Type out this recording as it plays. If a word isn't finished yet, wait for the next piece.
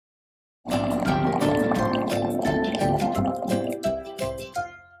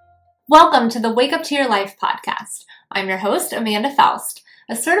Welcome to the Wake Up to Your Life podcast. I'm your host, Amanda Faust,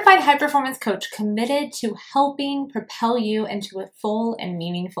 a certified high-performance coach committed to helping propel you into a full and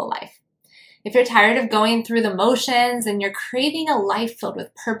meaningful life. If you're tired of going through the motions and you're craving a life filled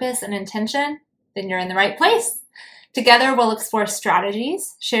with purpose and intention, then you're in the right place. Together, we'll explore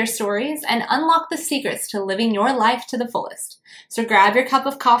strategies, share stories, and unlock the secrets to living your life to the fullest. So grab your cup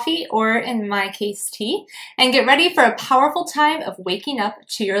of coffee, or in my case, tea, and get ready for a powerful time of waking up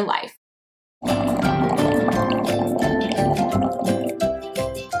to your life.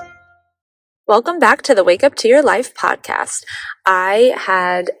 Welcome back to the Wake Up to Your Life podcast. I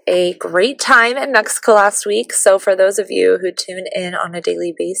had a great time in Mexico last week. So for those of you who tune in on a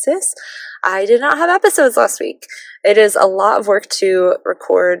daily basis, I did not have episodes last week. It is a lot of work to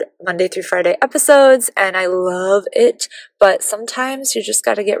record Monday through Friday episodes, and I love it. But sometimes you just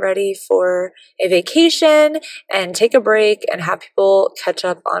got to get ready for a vacation and take a break and have people catch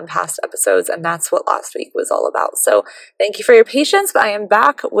up on past episodes. And that's what last week was all about. So thank you for your patience. But I am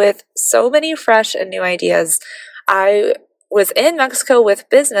back with so many fresh and new ideas. I was in Mexico with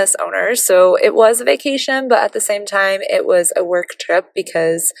business owners, so it was a vacation, but at the same time, it was a work trip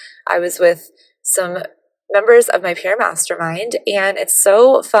because I was with some members of my peer mastermind, and it's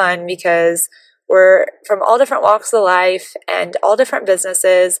so fun because we're from all different walks of life and all different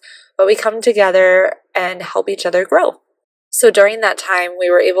businesses, but we come together and help each other grow. So during that time, we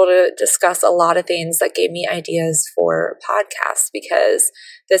were able to discuss a lot of things that gave me ideas for podcasts, because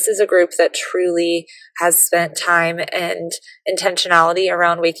this is a group that truly has spent time and intentionality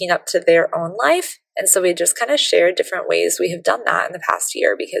around waking up to their own life. And so we just kind of shared different ways we have done that in the past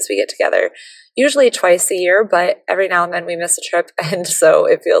year, because we get together usually twice a year, but every now and then we miss a trip. And so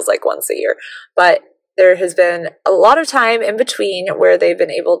it feels like once a year. But there has been a lot of time in between where they've been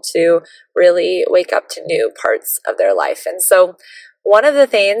able to really wake up to new parts of their life. And so one of the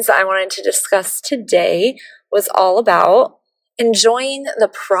things I wanted to discuss today was all about enjoying the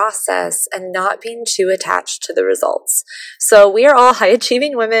process and not being too attached to the results. So we are all high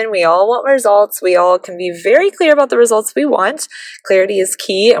achieving women. We all want results. We all can be very clear about the results we want. Clarity is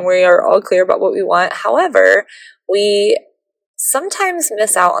key, and we are all clear about what we want. However, we sometimes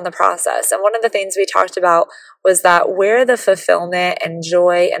miss out on the process. And one of the things we talked about was that where the fulfillment and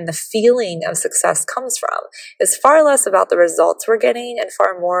joy and the feeling of success comes from is far less about the results we're getting and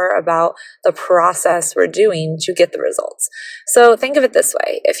far more about the process we're doing to get the results. So think of it this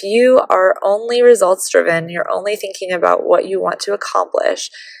way. If you are only results driven, you're only thinking about what you want to accomplish,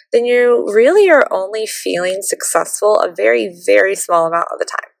 then you really are only feeling successful a very, very small amount of the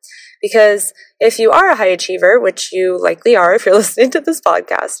time. Because if you are a high achiever, which you likely are if you're listening to this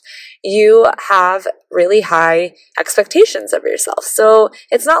podcast, you have really high expectations of yourself. So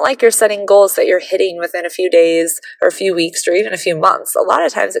it's not like you're setting goals that you're hitting within a few days or a few weeks or even a few months. A lot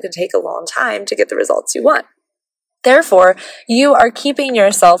of times it can take a long time to get the results you want. Therefore, you are keeping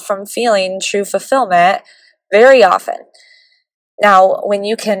yourself from feeling true fulfillment very often. Now, when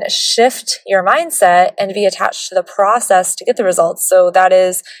you can shift your mindset and be attached to the process to get the results, so that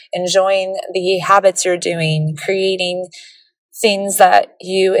is enjoying the habits you're doing, creating things that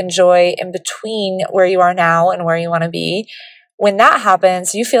you enjoy in between where you are now and where you want to be. When that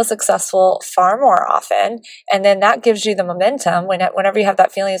happens, you feel successful far more often, and then that gives you the momentum. Whenever you have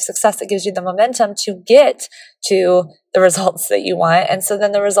that feeling of success, it gives you the momentum to get to the results that you want, and so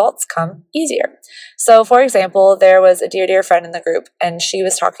then the results come easier. So, for example, there was a dear friend in the group, and she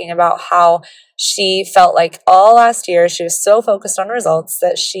was talking about how she felt like all last year she was so focused on results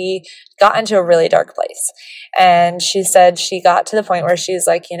that she got into a really dark place. And she said she got to the point where she's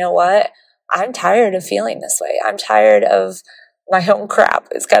like, you know what? I'm tired of feeling this way. I'm tired of my own crap,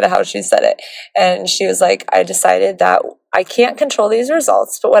 is kind of how she said it. And she was like, I decided that I can't control these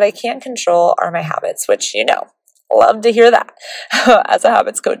results, but what I can control are my habits, which, love to hear that as a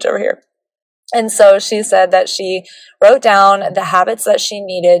habits coach over here. And so she said that she wrote down the habits that she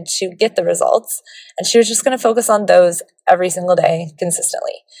needed to get the results, and she was just going to focus on those every single day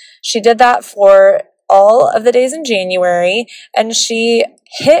consistently. She did that for all of the days in January, and she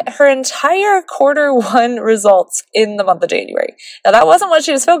hit her entire Q1 results in the month of January. Now, that wasn't what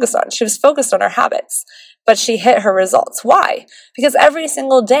she was focused on. She was focused on her habits, but she hit her results. Why? Because every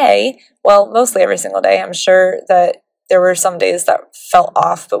single day, well, mostly every single day, I'm sure that there were some days that felt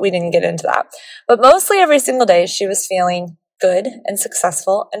off, but we didn't get into that. But mostly every single day, she was feeling good and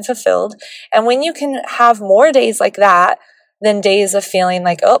successful and fulfilled. And when you can have more days like that than days of feeling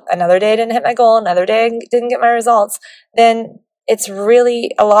like, oh, another day I didn't hit my goal, another day I didn't get my results, then it's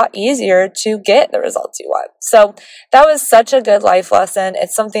really a lot easier to get the results you want. So that was such a good life lesson.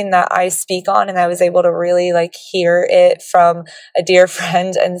 It's something that I speak on, and I was able to really hear it from a dear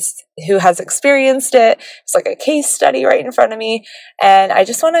friend and who has experienced it. It's like a case study right in front of me. And I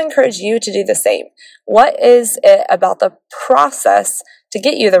just want to encourage you to do the same. What is it about the process to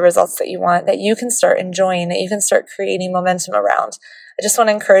get you the results that you want that you can start enjoying, that you can start creating momentum around? I just want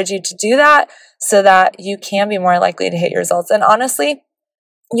to encourage you to do that so that you can be more likely to hit your results. And honestly,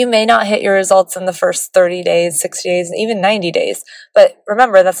 you may not hit your results in the first 30 days, 60 days, and even 90 days. But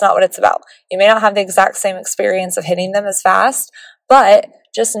remember, that's not what it's about. You may not have the exact same experience of hitting them as fast, but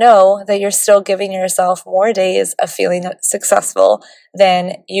just know that you're still giving yourself more days of feeling successful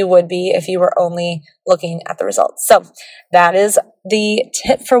than you would be if you were only looking at the results. So that is the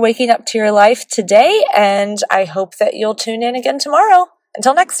tip for waking up to your life today, and I hope that you'll tune in again tomorrow.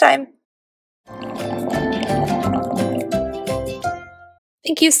 Until next time.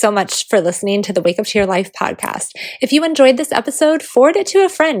 Thank you so much for listening to the Wake Up to Your Life podcast. If you enjoyed this episode, forward it to a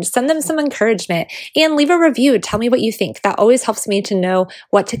friend, send them some encouragement, and leave a review. Tell me what you think. That always helps me to know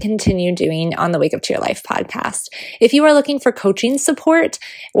what to continue doing on the Wake Up to Your Life podcast. If you are looking for coaching support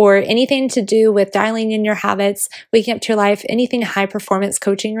or anything to do with dialing in your habits, waking up to your life, anything high performance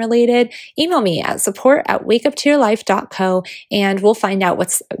coaching related, email me at support@wakeuptoyourlife.co, and we'll find out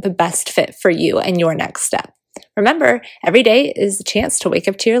what's the best fit for you and your next step. Remember, every day is a chance to wake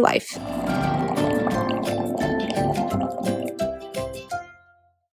up to your life.